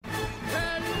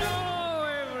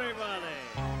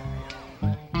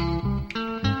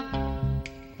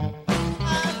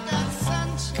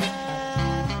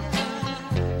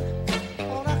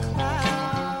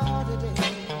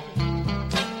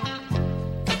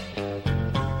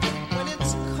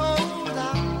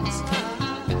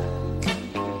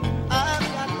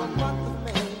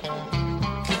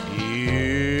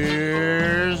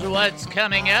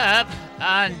coming up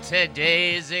on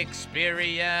today's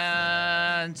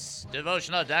experience.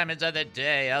 Devotional Diamonds of the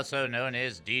Day, also known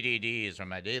as DDDs, where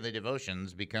my daily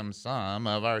devotions become some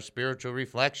of our spiritual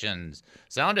reflections.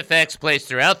 Sound effects placed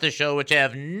throughout the show which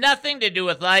have nothing to do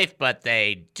with life, but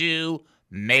they do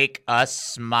make us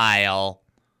smile.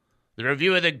 The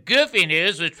review of the goofy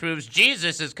news, which proves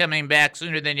Jesus is coming back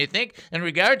sooner than you think. In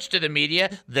regards to the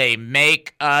media, they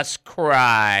make us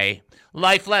cry.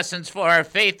 Life lessons for our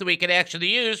faith that we could actually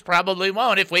use, probably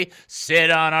won't if we sit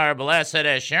on our blessed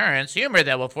assurance. Humor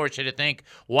that will force you to think,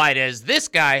 why does this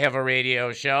guy have a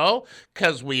radio show?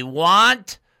 'Cause we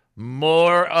want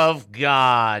more of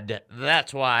God.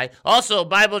 That's why. Also,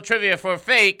 Bible trivia for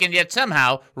fake and yet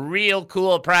somehow real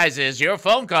cool prizes, your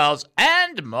phone calls,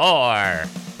 and more.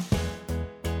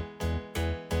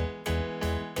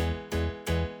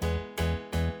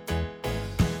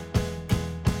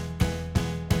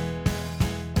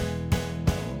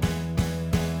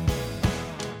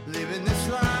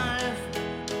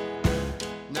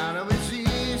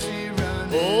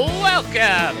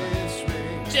 Welcome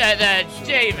to the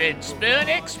David Spoon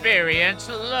Experience,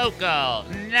 local,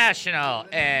 national,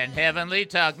 and heavenly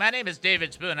talk. My name is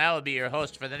David Spoon. I will be your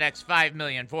host for the next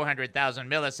 5,400,000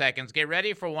 milliseconds. Get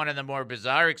ready for one of the more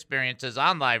bizarre experiences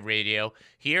on live radio.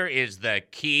 Here is the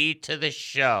key to the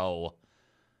show.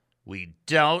 We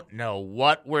don't know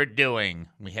what we're doing.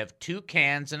 We have 2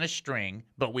 cans and a string,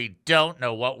 but we don't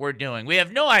know what we're doing. We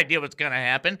have no idea what's going to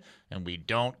happen, and we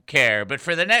don't care. But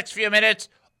for the next few minutes,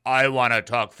 I want to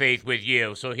talk faith with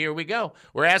you. So here we go.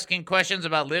 We're asking questions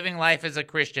about living life as a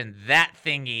Christian, that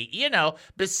thingy. You know,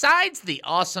 besides the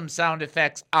awesome sound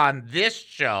effects on this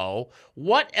show,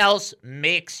 what else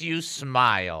makes you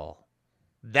smile?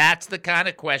 That's the kind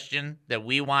of question that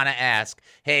we want to ask.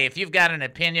 Hey, if you've got an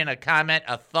opinion, a comment,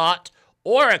 a thought,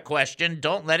 or a question,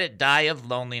 don't let it die of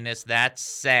loneliness. That's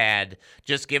sad.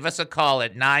 Just give us a call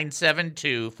at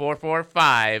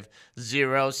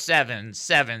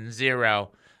 972-445-0770.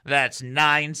 That's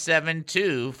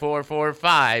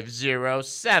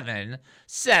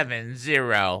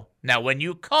 972-445-0770. Now, when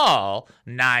you call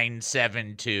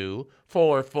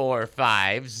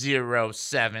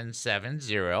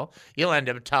 972-445-0770, you'll end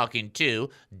up talking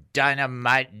to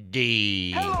Dynamite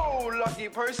D. Hello, lucky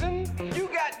person.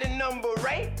 You got the number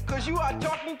right, because you are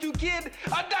talking to Kid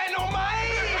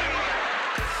Dynamite.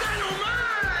 Dynamite!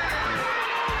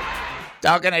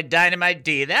 Talking to Dynamite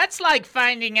D. That's like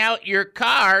finding out your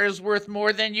car is worth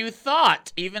more than you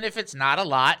thought. Even if it's not a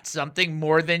lot, something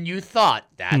more than you thought.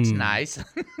 That's nice.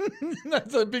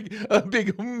 That's a big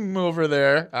over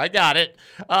there. I got it.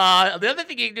 The other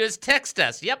thing you can do is text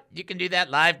us. Yep, you can do that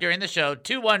live during the show.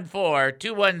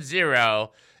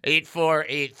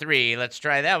 214-210-8483. Let's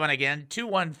try that one again.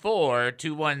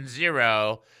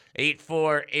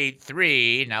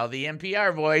 214-210-8483. Now the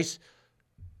NPR voice.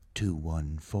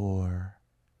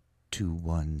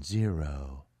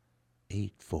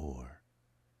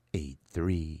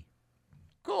 214-210-8483.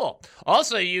 Cool.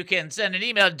 Also, you can send an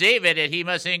email,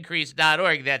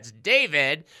 david@hemustincrease.org. That's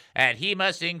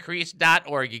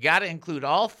david@hemustincrease.org. You got to include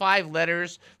all 5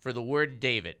 letters for the word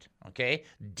David, okay?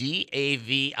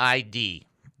 D-A-V-I-D.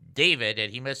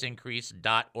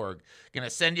 david@hemustincrease.org. Going to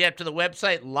send you up to the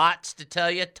website. Lots to tell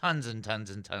you. Tons and tons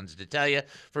and tons to tell you.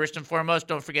 First and foremost,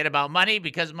 don't forget about money,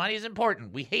 because money is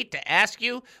important. We hate to ask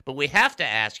you, but we have to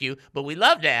ask you. But we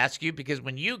love to ask you, because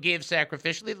when you give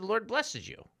sacrificially, the Lord blesses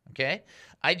you. Okay?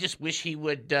 I just wish he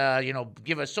would,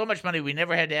 give us so much money we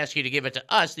never had to ask you to give it to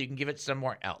us, that you can give it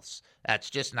somewhere else. That's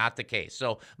just not the case.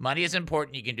 So money is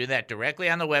important. You can do that directly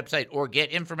on the website, or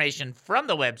get information from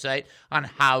the website on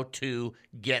how to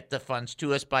get the funds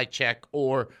to us by check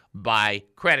or by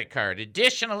credit card.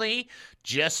 Additionally,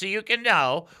 just so you can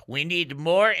know, we need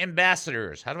more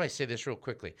ambassadors. How do I say this real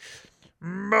quickly?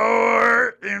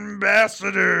 More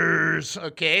ambassadors.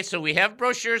 Okay, so we have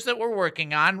brochures that we're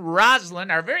working on.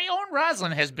 Rosalind, our very own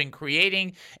Rosalind, has been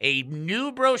creating a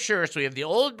new brochure. So we have the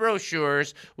old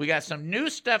brochures. We got some new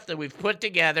stuff that we've put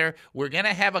together. We're going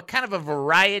to have a kind of a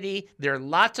variety. They're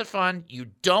lots of fun. You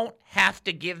don't have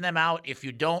to give them out. If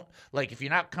you're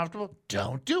not comfortable,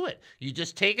 don't do it. You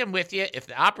just take them with you. If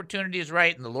the opportunity is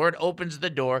right and the Lord opens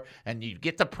the door and you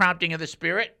get the prompting of the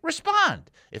Spirit, respond.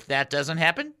 If that doesn't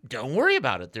happen, don't worry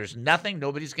about it. There's nothing.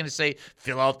 Nobody's going to say,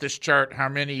 fill out this chart. How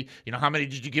many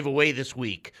did you give away this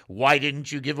week? Why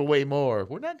didn't you give away more?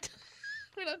 We're not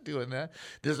doing that.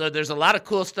 There's a lot of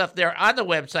cool stuff there on the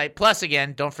website. Plus,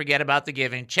 again, don't forget about the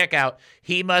giving. Check out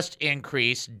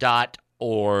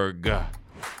hemustincrease.org.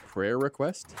 Prayer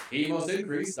request,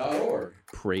 hemustincrease.org.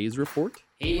 praise report,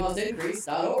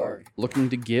 HeMustIncrease.org. Looking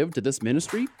to give to this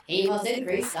ministry?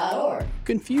 HeMustIncrease.org.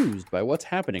 Confused by what's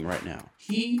happening right now?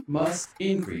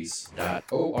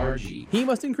 HeMustIncrease.org.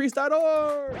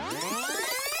 HeMustIncrease.org.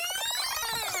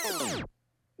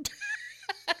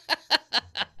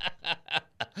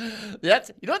 You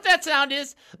know what that sound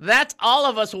is? That's all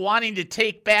of us wanting to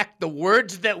take back the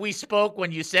words that we spoke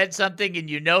when you said something and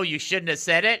you know you shouldn't have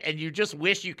said it, and you just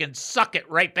wish you can suck it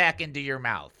right back into your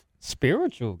mouth.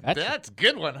 Spiritual. That's a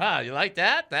good one, huh? You like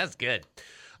that? That's good.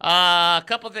 A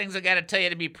couple things I got to tell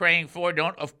you to be praying for.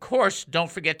 Of course,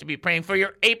 don't forget to be praying for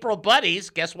your April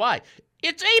buddies. Guess why?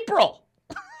 It's April.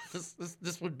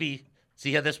 This would be,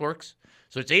 see how this works?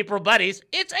 So it's April buddies.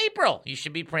 It's April. You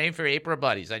should be praying for April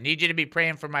buddies. I need you to be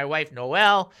praying for my wife,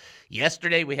 Noelle.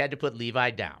 Yesterday, we had to put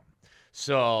Levi down.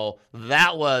 So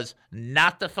that was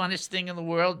not the funnest thing in the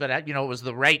world, but it was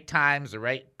the right times, the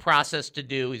right process to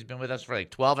do. He's been with us for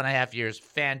like 12 and a half years.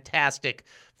 Fantastic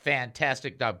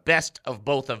dog. Best of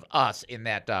both of us in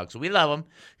that dog. So we love him.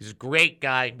 He's a great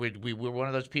guy. We're one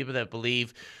of those people that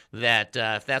believe that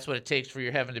if that's what it takes for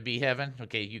your heaven to be heaven,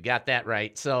 okay, you got that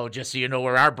right. So just so you know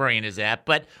where our brain is at.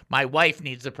 But my wife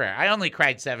needs the prayer. I only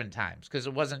cried 7 times because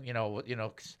it wasn't,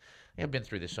 I've been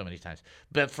through this so many times.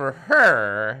 But for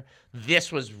her, this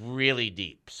was really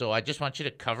deep. So I just want you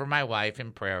to cover my wife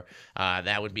in prayer.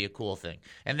 That would be a cool thing.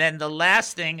 And then the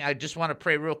last thing, I just want to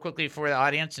pray real quickly for the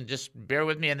audience, and just bear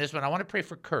with me on this one. I want to pray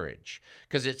for courage,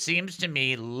 because it seems to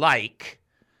me like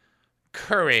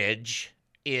courage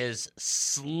is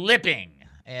slipping.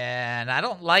 And I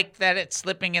don't like that it's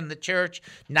slipping in the church.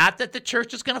 Not that the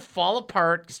church is going to fall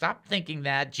apart. Stop thinking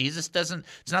that. Jesus doesn't,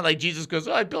 it's not like Jesus goes,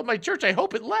 I built my church, I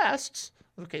hope it lasts.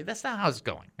 Okay, that's not how it's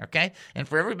going, okay? And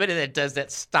for everybody that does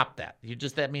that, stop that.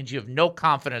 That means you have no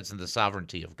confidence in the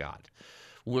sovereignty of God.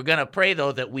 We're going to pray,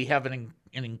 though, that we have an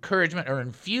encouragement or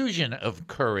infusion of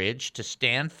courage to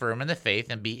stand firm in the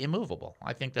faith and be immovable.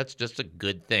 I think that's just a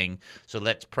good thing, so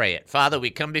let's pray it. Father,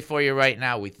 we come before you right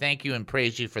now. We thank you and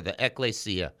praise you for the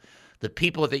ecclesia, the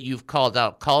people that you've called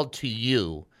out, called to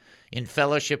you in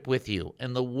fellowship with you.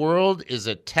 And the world is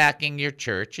attacking your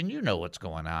church, and you know what's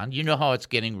going on. You know how it's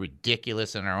getting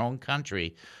ridiculous in our own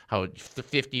country, how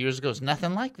 50 years ago was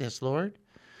nothing like this, Lord.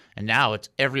 And now it's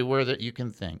everywhere that you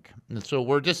can think. And so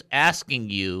we're just asking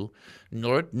you,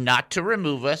 Lord, not to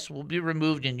remove us. We'll be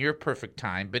removed in your perfect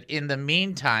time. But in the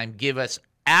meantime, give us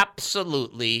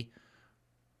absolutely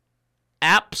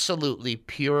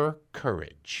pure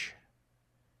courage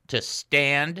to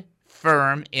stand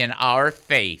firm in our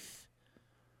faith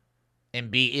and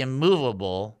be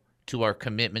immovable to our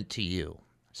commitment to you.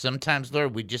 Sometimes,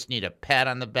 Lord, we just need a pat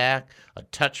on the back, a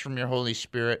touch from your Holy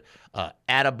Spirit,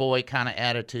 attaboy kind of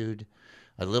attitude,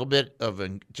 a little bit of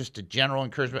just a general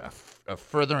encouragement, a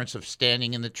furtherance of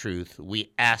standing in the truth.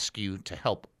 We ask you to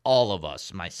help all of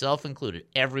us, myself included,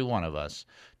 every one of us,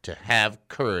 to have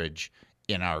courage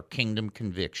in our kingdom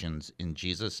convictions. In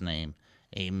Jesus' name,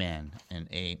 amen and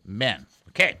amen.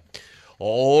 Okay.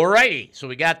 All righty, so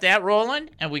we got that rolling,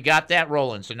 and we got that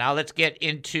rolling. So now let's get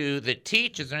into the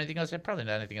teach. Is there anything else? Probably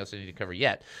not anything else I need to cover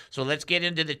yet. So let's get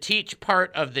into the teach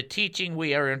part of the teaching.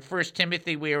 We are in 1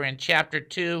 Timothy. We are in chapter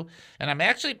 2, and I'm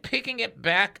actually picking it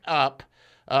back up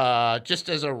just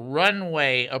as a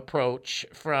runway approach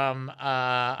from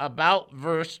about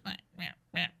verse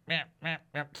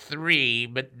 3,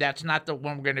 but that's not the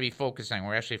one we're going to be focusing.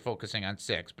 We're actually focusing on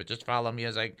 6, but just follow me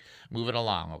as I move it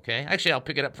along, okay? Actually, I'll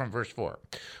pick it up from verse 4.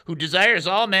 Who desires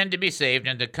all men to be saved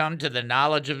and to come to the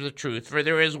knowledge of the truth. For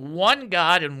there is one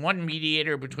God and one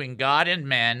mediator between God and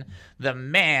men, the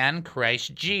man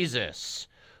Christ Jesus,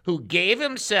 who gave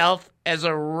himself as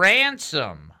a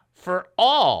ransom for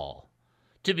all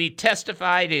to be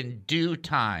testified in due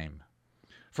time,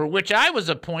 for which I was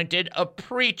appointed a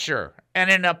preacher and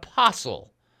an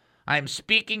apostle. I am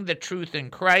speaking the truth in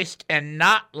Christ and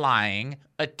not lying,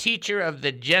 a teacher of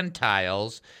the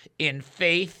Gentiles in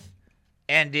faith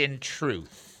and in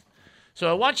truth. So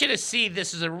I want you to see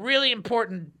this is a really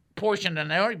important portion,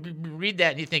 and I already read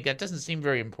that and you think that doesn't seem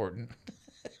very important.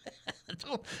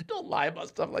 Don't lie about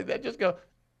stuff like that. Just go,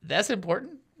 that's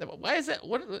important? Why is that?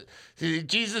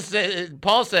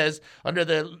 Paul says, under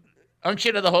the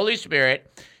unction of the Holy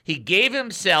Spirit, he gave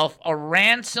himself a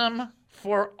ransom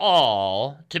for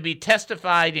all to be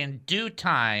testified in due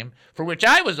time, for which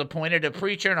I was appointed a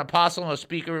preacher, an apostle, and a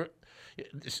speaker,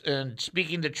 and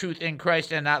speaking the truth in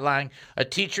Christ and not lying, a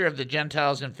teacher of the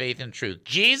Gentiles in faith and truth.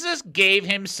 Jesus gave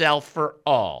himself for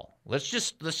all. Let's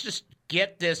just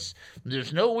get this.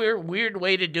 There's no weird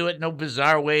way to do it, no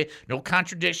bizarre way, no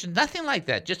contradiction, nothing like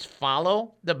that. Just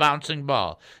follow the bouncing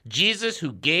ball. Jesus,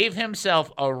 who gave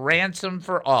himself a ransom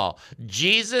for all.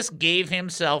 Jesus gave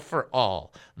himself for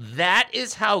all. That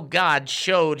is how God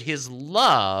showed his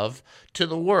love to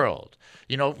the world.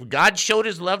 You know, God showed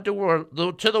his love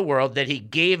to the world that he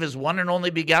gave his one and only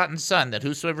begotten Son, that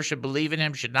whosoever should believe in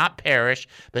him should not perish,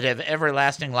 but have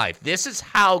everlasting life. This is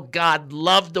how God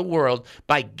loved the world,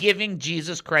 by giving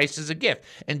Jesus Christ as a gift.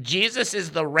 And Jesus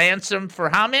is the ransom for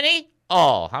how many?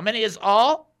 All. How many is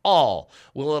all? All.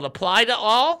 Will it apply to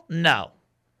all? No.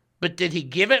 But did he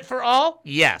give it for all?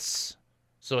 Yes.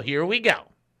 So here we go.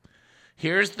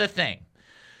 Here's the thing.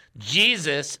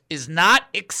 Jesus is not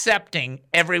accepting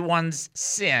everyone's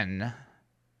sin,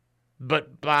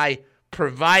 but by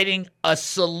providing a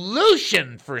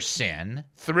solution for sin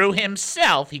through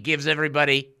himself, he gives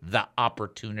everybody the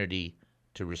opportunity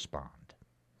to respond.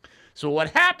 So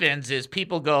what happens is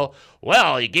people go,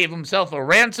 well, he gave himself a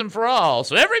ransom for all,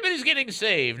 so everybody's getting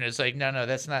saved. And it's like, no,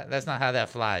 that's not how that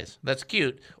flies. That's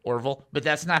cute, Orville, but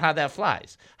that's not how that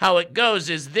flies. How it goes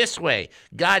is this way.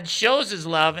 God shows his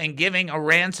love in giving a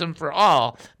ransom for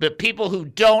all, but people who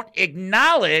don't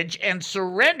acknowledge and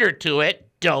surrender to it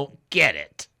don't get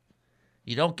it.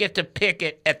 You don't get to pick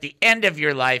it at the end of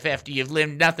your life after you've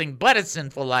lived nothing but a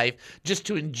sinful life just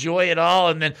to enjoy it all.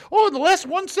 And then, in the last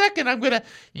 1 second,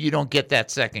 you don't get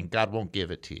that second. God won't give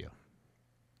it to you.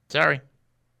 Sorry.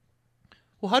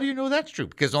 Well, how do you know that's true?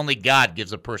 Because only God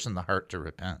gives a person the heart to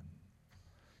repent.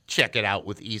 Check it out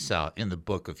with Esau in the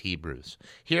book of Hebrews.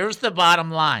 Here's the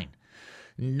bottom line.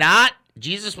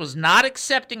 Jesus was not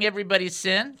accepting everybody's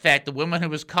sin. In fact, the woman who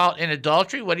was caught in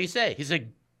adultery, what did he say? He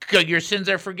said, your sins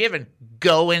are forgiven.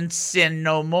 Go and sin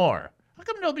no more. How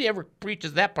come nobody ever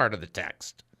preaches that part of the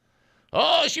text?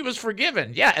 Oh, she was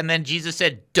forgiven. Yeah, and then Jesus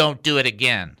said, don't do it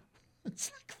again.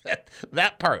 It's like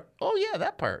that part. Oh, yeah,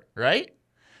 that part, right?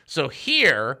 So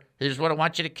here's what I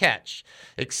want you to catch.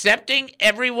 Accepting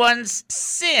everyone's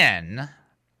sin,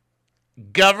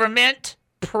 government,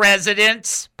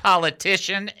 presidents,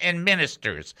 politicians, and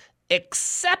ministers,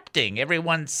 accepting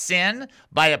everyone's sin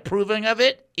by approving of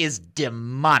it is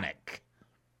demonic.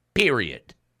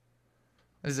 Period.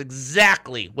 This is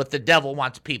exactly what the devil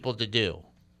wants people to do.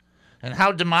 And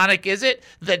how demonic is it?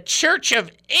 The Church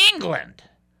of England.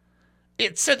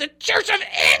 The Church of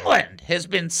England has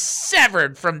been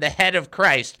severed from the head of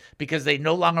Christ because they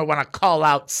no longer want to call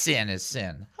out sin as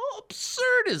sin. How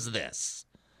absurd is this?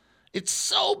 It's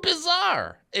so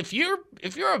bizarre. If you're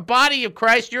a body of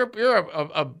Christ, you're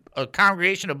a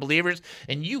congregation of believers,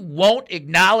 and you won't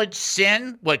acknowledge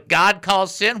sin, what God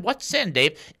calls sin. What's sin,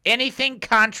 Dave? Anything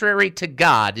contrary to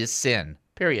God is sin.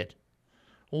 Period.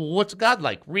 Well, what's God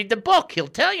like? Read the book. He'll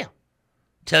tell you.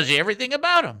 Tells you everything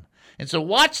about him. And so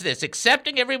watch this.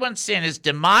 Accepting everyone's sin is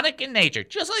demonic in nature,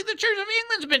 just like the Church of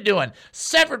England's been doing.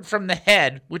 Severed from the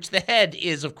head, which the head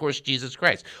is, of course, Jesus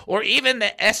Christ. Or even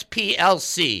the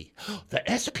SPLC. The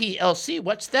SPLC,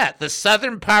 what's that? The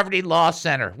Southern Poverty Law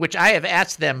Center, which I have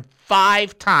asked them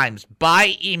 5 times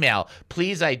by email.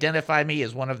 Please identify me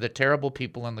as one of the terrible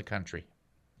people in the country.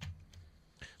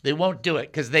 They won't do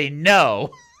it because they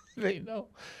know. They know.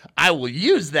 I will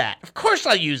use that. Of course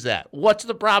I'll use that. What's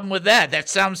the problem with that? That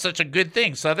sounds such a good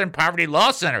thing. Southern Poverty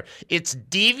Law Center. It's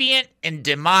deviant and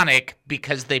demonic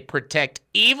because they protect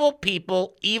evil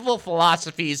people, evil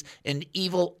philosophies, and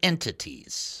evil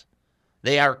entities.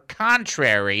 They are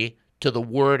contrary to the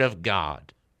Word of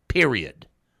God. Period.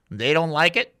 They don't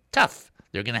like it? Tough.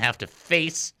 They're going to have to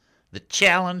face the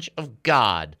challenge of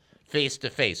God face to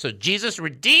face. So Jesus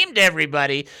redeemed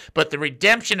everybody, but the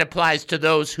redemption applies to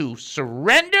those who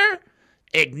surrender,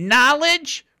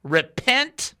 acknowledge,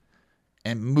 repent,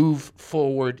 and move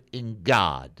forward in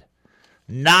God.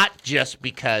 Not just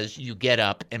because you get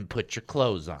up and put your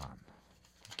clothes on.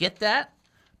 Get that?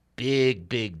 Big,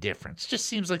 big difference. Just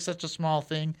seems like such a small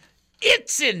thing.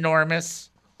 It's enormous.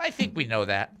 I think we know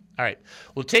that. All right,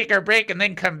 we'll take our break and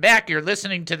then come back. You're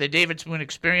listening to the David Spoon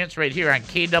Experience right here on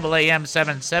KAAM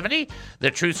 770, the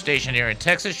truth station here in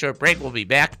Texas. Short break. We'll be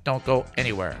back. Don't go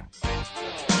anywhere.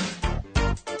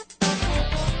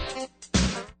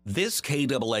 This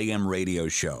KAAM radio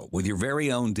show with your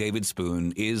very own David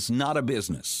Spoon is not a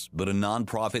business, but a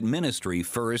nonprofit ministry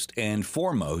first and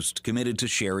foremost committed to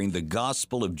sharing the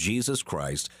gospel of Jesus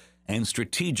Christ and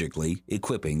strategically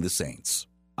equipping the saints.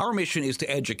 Our mission is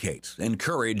to educate,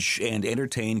 encourage, and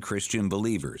entertain Christian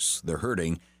believers, the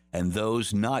hurting, and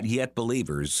those not yet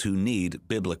believers who need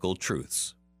biblical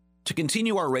truths. To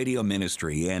continue our radio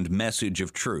ministry and message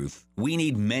of truth, we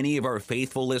need many of our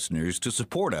faithful listeners to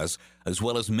support us, as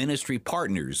well as ministry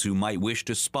partners who might wish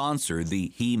to sponsor the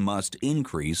He Must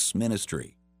Increase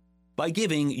ministry. By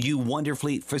giving, you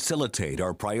wonderfully facilitate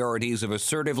our priorities of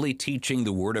assertively teaching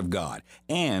the Word of God,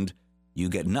 and you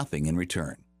get nothing in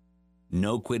return.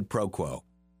 No quid pro quo.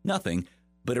 Nothing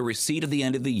but a receipt at the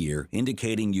end of the year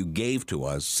indicating you gave to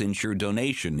us, since your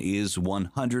donation is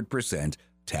 100%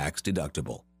 tax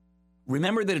deductible.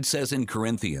 Remember that it says in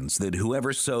Corinthians that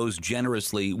whoever sows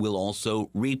generously will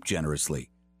also reap generously.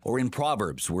 Or in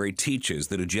Proverbs, where it teaches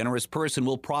that a generous person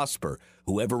will prosper.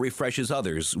 Whoever refreshes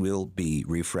others will be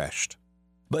refreshed.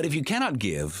 But if you cannot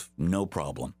give, no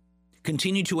problem.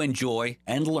 Continue to enjoy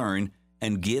and learn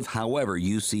and give however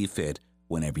you see fit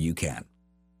whenever you can.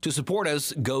 To support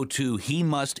us, go to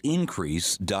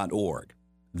HeMustIncrease.org.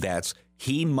 That's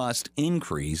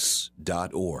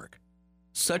HeMustIncrease.org.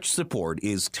 Such support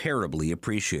is terribly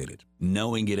appreciated,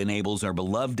 knowing it enables our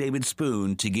beloved David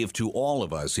Spoon to give to all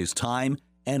of us his time,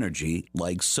 energy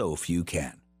like so few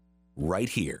can. Right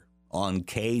here on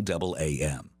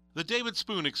KAAM. The David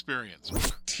Spoon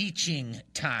Experience. Teaching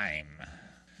time.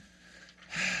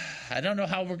 I don't know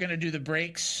how we're going to do the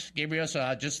breaks, Gabriel,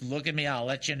 so just look at me. I'll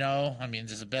let you know. I mean,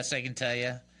 this is the best I can tell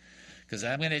you, because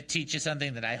I'm going to teach you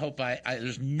something that I hope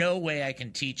there's no way I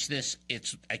can teach this.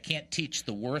 I can't teach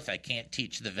the worth. I can't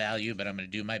teach the value, but I'm going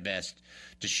to do my best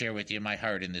to share with you my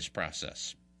heart in this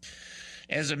process.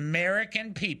 As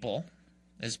American people,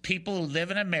 as people who live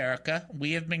in America,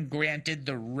 we have been granted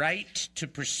the right to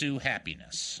pursue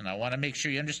happiness. And I want to make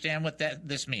sure you understand what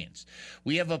this means.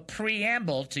 We have a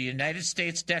preamble to the United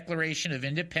States Declaration of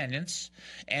Independence,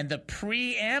 and the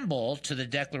preamble to the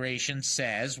Declaration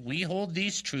says, we hold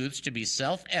these truths to be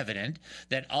self-evident,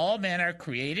 that all men are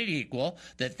created equal,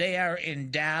 that they are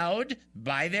endowed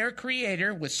by their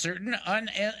Creator with certain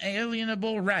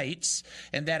unalienable rights,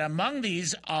 and that among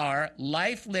these are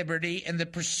life, liberty, and the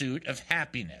pursuit of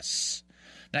happiness.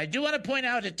 Now, I do want to point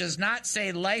out it does not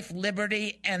say life,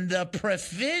 liberty, and the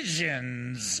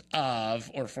provisions of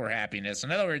or for happiness.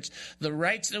 In other words, the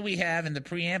rights that we have in the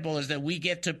preamble is that we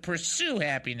get to pursue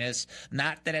happiness,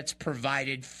 not that it's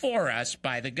provided for us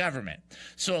by the government.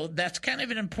 So that's kind of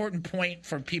an important point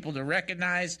for people to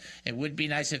recognize. It would be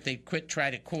nice if they quit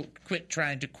trying to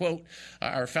quote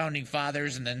our founding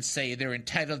fathers and then say they're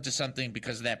entitled to something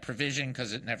because of that provision,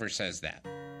 because it never says that.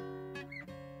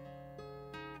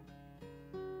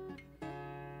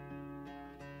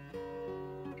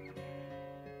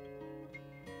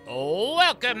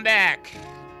 Welcome back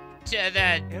to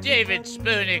the David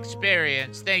Spoon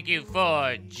Experience. Thank you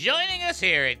for joining us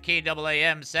here at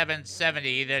KAAM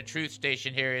 770, the truth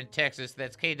station here in Texas.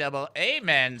 That's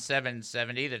KAAM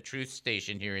 770, the truth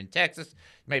station here in Texas.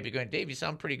 You might be going, Dave, you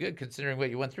sound pretty good considering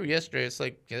what you went through yesterday. It's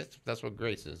like, that's what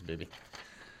grace is, baby.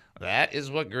 That is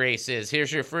what grace is.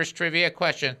 Here's your first trivia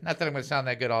question. Not that I'm going to sound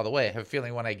that good all the way. I have a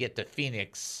feeling when I get to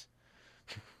Phoenix,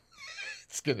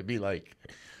 it's going to be like...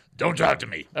 Don't talk to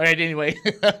me. All right, anyway.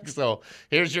 So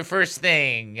here's your first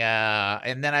thing.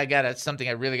 And then I got something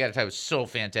I really got to tell you. It was so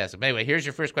fantastic. But anyway, here's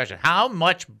your first question. How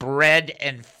much bread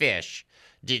and fish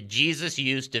did Jesus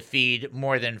use to feed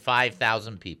more than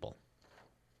 5,000 people?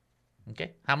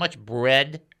 Okay. How much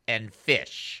bread and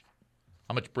fish?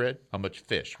 How much bread? How much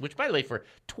fish? Which, by the way, for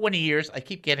 20 years, I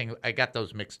got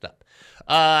those mixed up.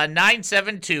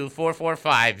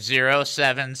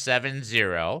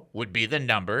 972-445-0770 would be the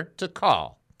number to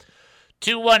call.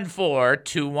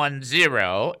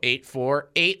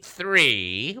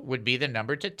 214-210-8483 would be the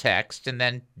number to text, and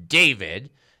then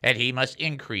David at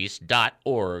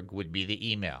HeMustIncrease.org would be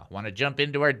the email. Want to jump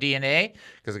into our DNA?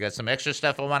 Because I got some extra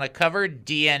stuff I want to cover.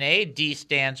 DNA, D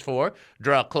stands for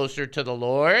Draw Closer to the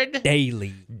Lord.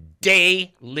 Daily.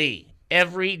 Daily.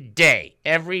 Every day.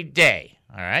 Every day.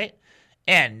 All right?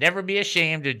 And never be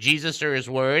ashamed of Jesus or his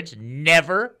words.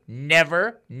 Never,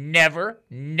 never, never,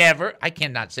 never. I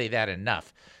cannot say that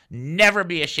enough. Never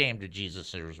be ashamed of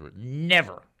Jesus or his words.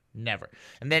 Never, never.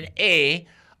 And then A,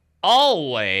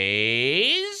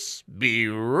 always be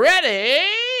ready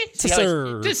to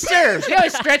serve. To serve. See how I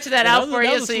stretch that out for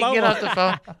you so you can get off the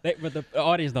phone? But the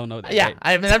audience don't know that. Yeah, right?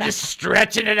 I mean, I'm just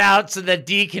stretching it out so that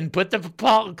D can put the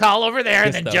call over there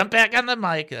and then jump back on the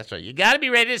mic. That's right. You got to be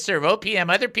ready to serve.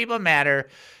 OPM, other people matter.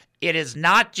 It is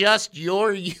not just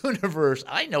your universe.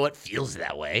 I know it feels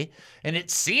that way, and it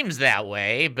seems that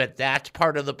way, but that's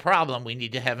part of the problem. We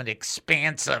need to have an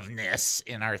expansiveness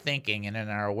in our thinking and in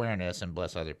our awareness and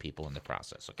bless other people in the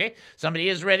process, okay? Somebody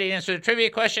is ready to answer the trivia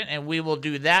question, and we will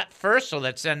do that first, so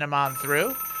let's send them on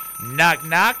through. Knock,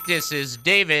 knock. This is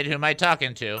David. Who am I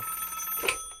talking to?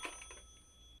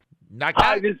 Knock,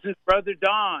 Hi, knock. this is Brother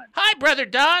Don. Hi, Brother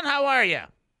Don. How are you?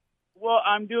 Well,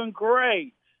 I'm doing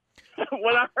great.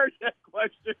 When I heard that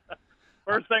question,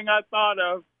 first thing I thought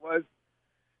of was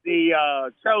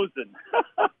the Chosen.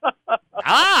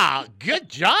 Good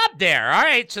job there. All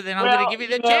right, so then I'm going to give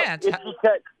you the chance. it's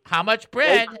because How much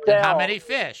bread They and how sell- many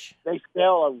fish? they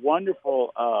sell a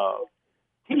wonderful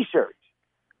T-shirt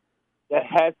that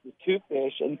has the 2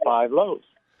 fish and 5 loaves.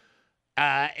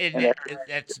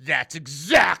 That's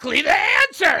exactly the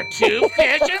answer. 2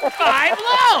 fish and 5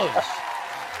 loaves.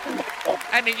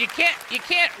 I mean, you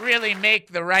can't really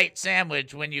make the right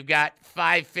sandwich when you've got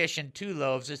 5 fish and 2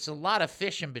 loaves. It's a lot of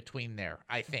fish in between there,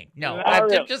 I think. No, I'm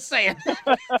really. just saying.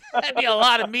 That'd be a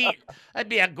lot of meat. That'd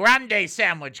be a grande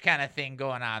sandwich kind of thing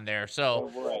going on there.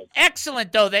 So Right.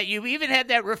 excellent, though, that you even had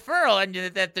that referral and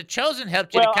that the Chosen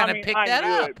helped you to kind of pick I that knew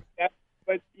up. it.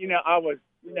 But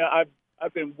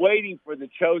I've been waiting for the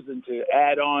Chosen to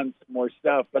add on some more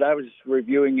stuff. But I was just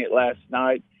reviewing it last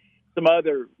night, some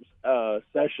other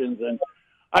sessions, and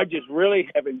I just really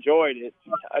have enjoyed it.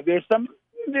 There's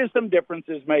some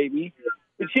differences maybe,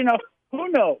 but who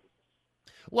knows?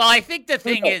 Well, I think the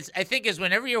thing is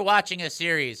whenever you're watching a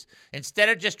series, instead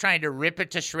of just trying to rip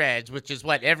it to shreds, which is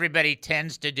what everybody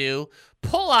tends to do,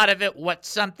 pull out of it what's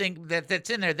something that's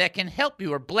in there that can help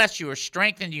you or bless you or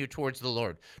strengthen you towards the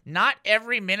Lord. Not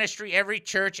every ministry, every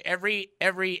church, every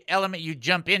element you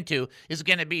jump into is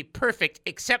going to be perfect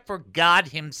except for God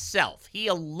himself. He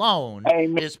alone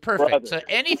Amen, is perfect. brother. So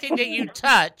anything that you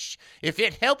touch, if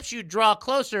it helps you draw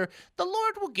closer, the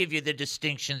Lord will give you the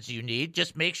distinctions you need.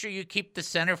 Just make sure you keep the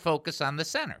center focus on the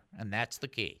center, and that's the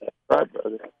key. Right,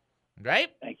 brother. Right?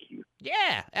 Thank you.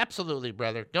 Yeah, absolutely,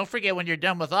 brother. Don't forget, when you're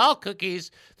done with all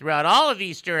cookies throughout all of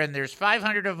Easter, and there's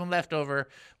 500 of them left over,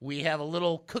 we have a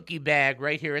little cookie bag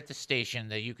right here at the station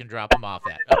that you can drop them off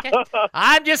at. Okay?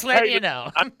 I'm just letting you know.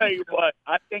 I'll tell you what.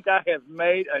 I think I have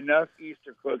made enough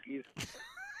Easter cookies.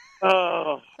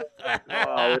 Oh,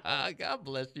 God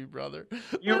bless you, brother. you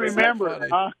That's so remember, funny.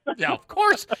 huh? Yeah, of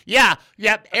course. Yeah.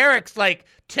 Eric's like,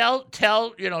 tell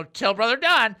Brother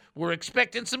Don we're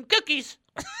expecting some cookies.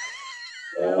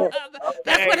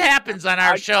 That's what happens on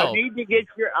our show. I need to get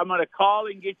I'm going to call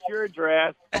and get your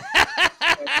address.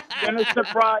 I'm going to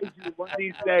surprise you one of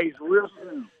these days, real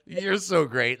soon. You're so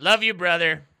great. Love you,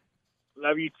 brother.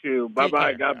 Love you too.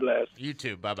 Bye-bye. care. God bless. You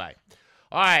too. Bye-bye.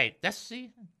 All right. This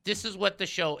is what the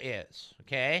show is,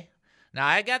 okay? Now,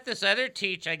 I got this other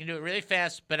teach. I can do it really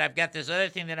fast, but I've got this other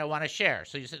thing that I want to share.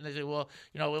 So you sit and say, well,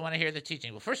 we want to hear the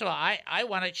teaching. Well, first of all, I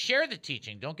want to share the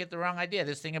teaching. Don't get the wrong idea.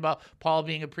 This thing about Paul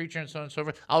being a preacher and so on and so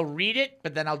forth. I'll read it,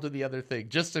 but then I'll do the other thing,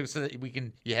 just so that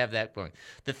you have that going.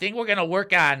 The thing we're going to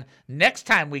work on next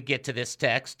time we get to this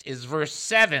text is verse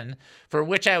 7, for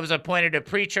which I was appointed a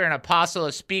preacher, an apostle,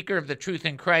 a speaker of the truth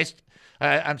in Christ.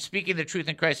 I'm speaking the truth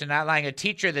in Christ and not lying, a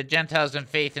teacher of the Gentiles in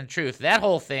faith and truth. That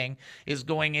whole thing is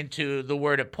going into the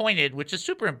word appointed, which is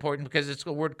super important because it's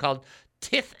a word called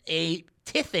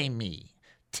tithemi.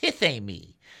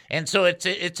 And so it's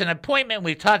an appointment.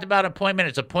 We've talked about appointment.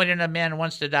 It's appointed a man who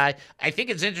wants to die. I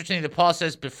think it's interesting that Paul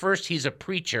says, but first he's a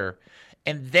preacher,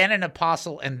 and then an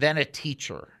apostle, and then a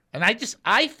teacher. And I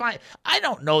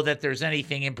don't know that there's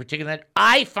anything in particular.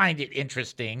 I find it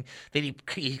interesting that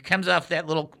he comes off that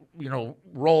little,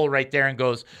 roll right there and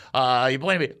goes, he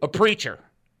appointed me a preacher.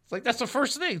 It's like, that's the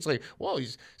first thing. It's like, whoa,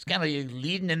 he's kind of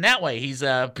leading in that way. He's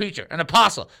a preacher, an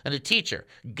apostle, and a teacher.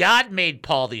 God made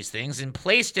Paul these things and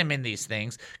placed him in these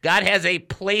things. God has a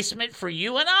placement for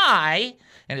you and I,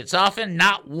 and it's often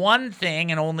not one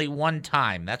thing and only one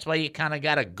time. That's why you kind of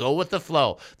got to go with the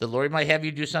flow. The Lord might have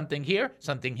you do something here,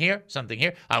 something here, something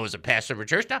here. I was a pastor of a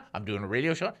church now. I'm doing a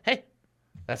radio show. Hey,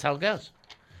 that's how it goes.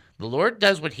 The Lord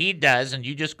does what he does, and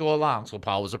you just go along. So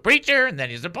Paul was a preacher, and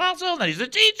then he's an apostle, and then he's a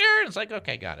teacher. And it's like,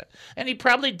 okay, got it. And he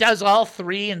probably does all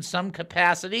three in some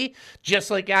capacity,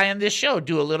 just like I on this show.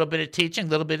 Do a little bit of teaching, a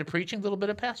little bit of preaching, a little bit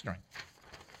of pastoring.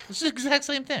 It's the exact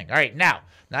same thing. All right, now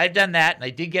I've done that, and I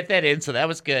did get that in, so that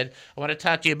was good. I want to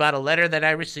talk to you about a letter that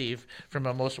I received from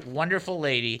a most wonderful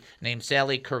lady named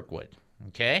Sally Kirkwood.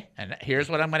 Okay, and here's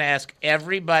what I'm going to ask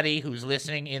everybody who's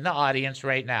listening in the audience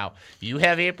right now. You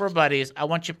have April buddies. I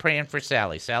want you praying for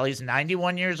Sally. Sally's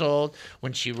 91 years old.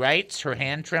 When she writes, her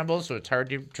hand trembles, so it's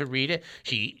hard to read it.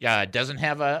 She doesn't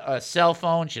have a cell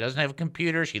phone. She doesn't have a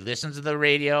computer. She listens to the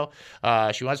radio.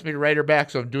 She wants me to write her back,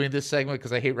 so I'm doing this segment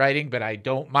because I hate writing, but I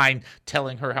don't mind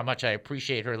telling her how much I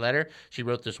appreciate her letter. She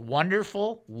wrote this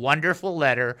wonderful, wonderful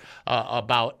letter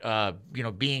about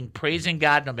praising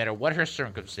God no matter what her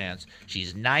circumstance.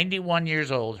 She's 91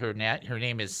 years old. Her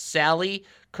name is Sally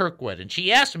Kirkwood. And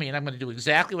she asked me, and I'm going to do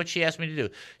exactly what she asked me to do.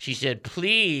 She said,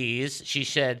 please, she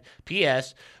said,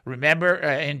 P.S., remember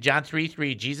in John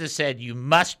 3:3, Jesus said, you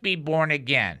must be born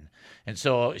again. And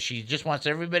so she just wants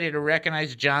everybody to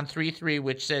recognize John 3:3,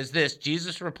 which says this,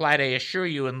 Jesus replied, I assure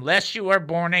you, unless you are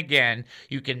born again,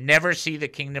 you can never see the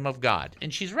kingdom of God.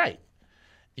 And she's right.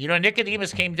 You know,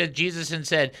 Nicodemus came to Jesus and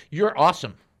said, you're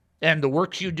awesome. And the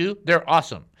works you do, they're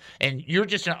awesome. And you're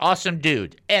just an awesome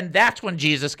dude. And that's when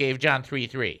Jesus gave John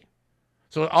 3:3.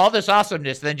 So all this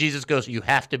awesomeness, then Jesus goes, you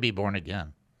have to be born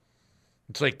again.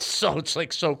 It's like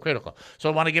so critical. So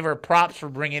I want to give her props for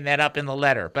bringing that up in the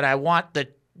letter. But I want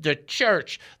the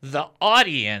church, the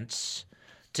audience,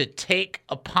 to take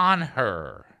upon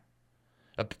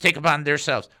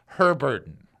themselves her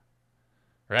burden.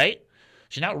 Right?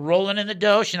 She's not rolling in the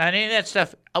dough. She's not any of that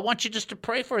stuff. I want you just to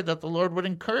pray for her that the Lord would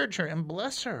encourage her and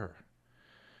bless her.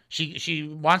 She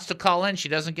wants to call in. She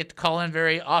doesn't get to call in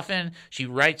very often. She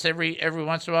writes every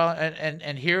once in a while.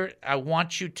 And here I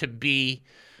want you to be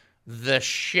the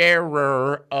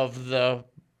sharer of the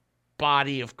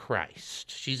body of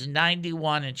Christ. She's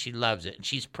 91 and she loves it. And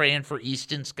she's praying for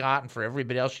Easton Scott and for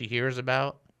everybody else she hears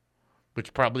about,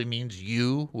 which probably means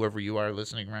you, whoever you are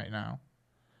listening right now.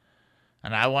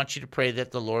 And I want you to pray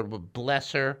that the Lord would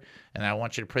bless her, and I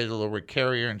want you to pray that the Lord would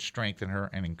carry her and strengthen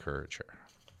her and encourage her.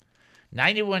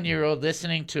 91-year-old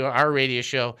listening to our radio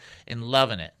show and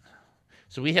loving it.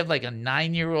 So we have like a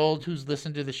 9-year-old who's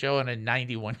listened to the show and a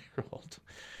 91-year-old.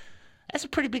 That's a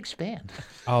pretty big span.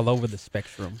 All over the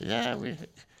spectrum. Yeah,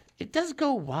 it does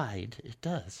go wide. It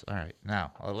does. All right.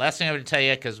 Now, the last thing I would tell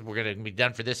you, because we're going to be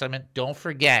done for this segment, don't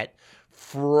forget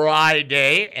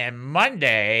Friday and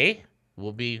Monday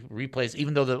will be replays,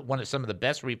 even though some of the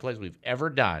best replays we've ever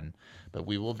done. But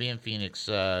we will be in Phoenix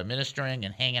ministering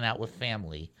and hanging out with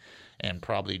family and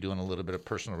probably doing a little bit of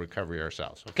personal recovery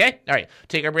ourselves. Okay? All right.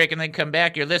 Take our break and then come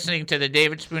back. You're listening to the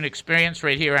David Spoon Experience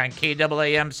right here on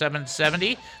KAAM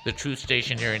 770, the truth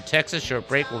station here in Texas. Short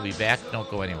break. We'll be back. Don't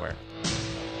go anywhere.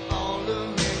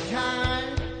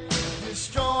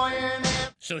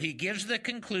 So he gives the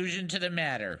conclusion to the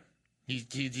matter.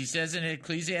 He says in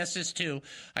Ecclesiastes 2,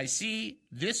 I see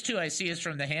is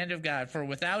from the hand of God, for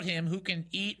without him who can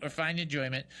eat or find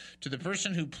enjoyment? To the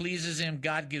person who pleases him,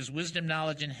 God gives wisdom,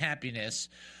 knowledge, and happiness.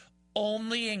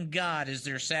 Only in God is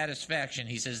there satisfaction.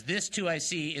 He says, this too I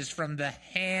see is from the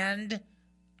hand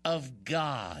of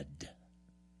God.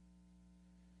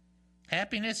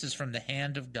 Happiness is from the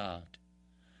hand of God.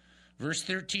 Verse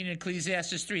 13 in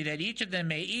Ecclesiastes 3, that each of them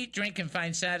may eat, drink, and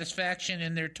find satisfaction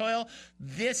in their toil.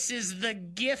 This is the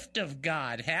gift of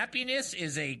God. Happiness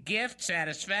is a gift.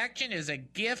 Satisfaction is a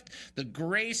gift. The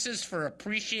graces for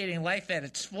appreciating life at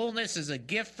its fullness is a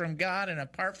gift from God, and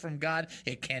apart from God,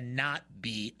 it cannot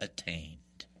be attained.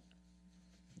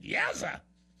 Yowza!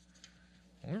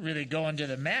 We're really going to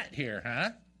the mat here, huh?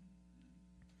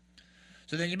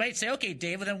 So then you might say, okay,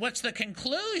 David, then what's the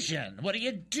conclusion? What do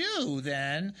you do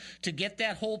then to get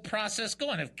that whole process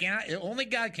going? If only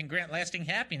God can grant lasting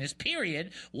happiness,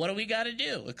 period, what do we got to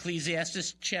do?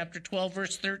 Ecclesiastes chapter 12,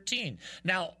 verse 13.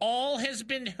 Now all has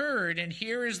been heard, and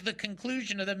here is the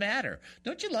conclusion of the matter.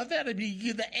 Don't you love that? I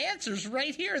mean, the answer's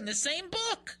right here in the same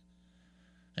book.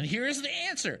 And here is the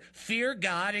answer. Fear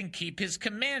God and keep his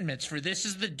commandments, for this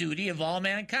is the duty of all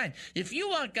mankind. If you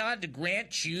want God to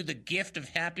grant you the gift of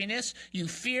happiness, you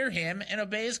fear him and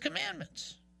obey his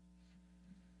commandments.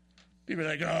 People are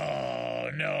like,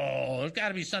 oh, no, there's got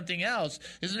to be something else.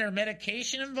 Isn't there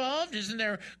medication involved? Isn't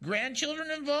there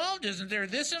grandchildren involved? Isn't there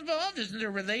this involved? Isn't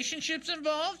there relationships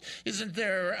involved? Isn't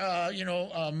there,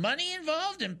 money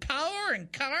involved and power and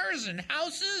cars and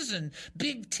houses and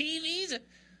big TVs?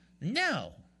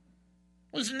 No.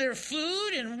 Wasn't there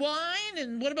food and wine?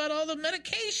 And what about all the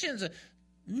medications?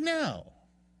 No.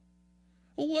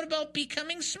 Well, what about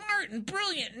becoming smart and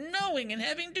brilliant and knowing and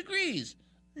having degrees?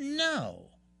 No.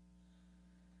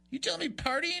 You tell me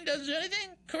partying doesn't do anything?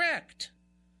 Correct.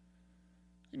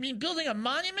 You mean building a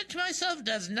monument to myself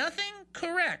does nothing?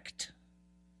 Correct.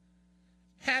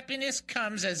 Happiness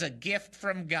comes as a gift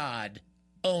from God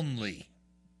only.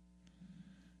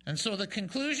 And so the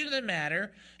conclusion of the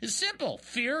matter is simple.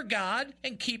 Fear God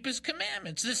and keep his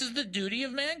commandments. This is the duty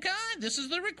of mankind. This is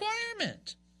the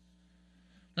requirement.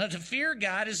 Now, to fear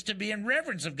God is to be in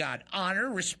reverence of God.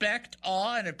 Honor, respect,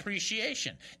 awe, and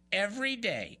appreciation. Every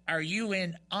day, are you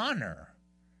in honor,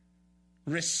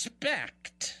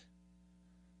 respect,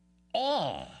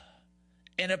 awe,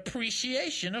 and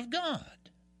appreciation of God?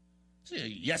 So,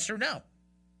 yes or no?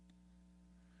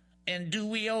 And do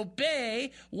we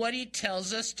obey what he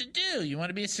tells us to do? You want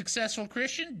to be a successful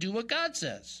Christian? Do what God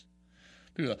says.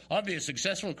 People go, I'll be a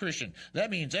successful Christian. That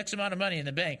means X amount of money in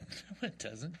the bank. No, it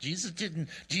doesn't. Jesus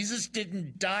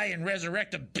didn't die and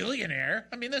resurrect a billionaire.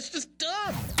 I mean, that's just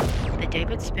dumb. The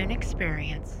David Spoon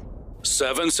Experience.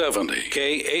 770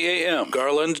 KAAM,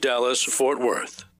 Garland, Dallas, Fort Worth.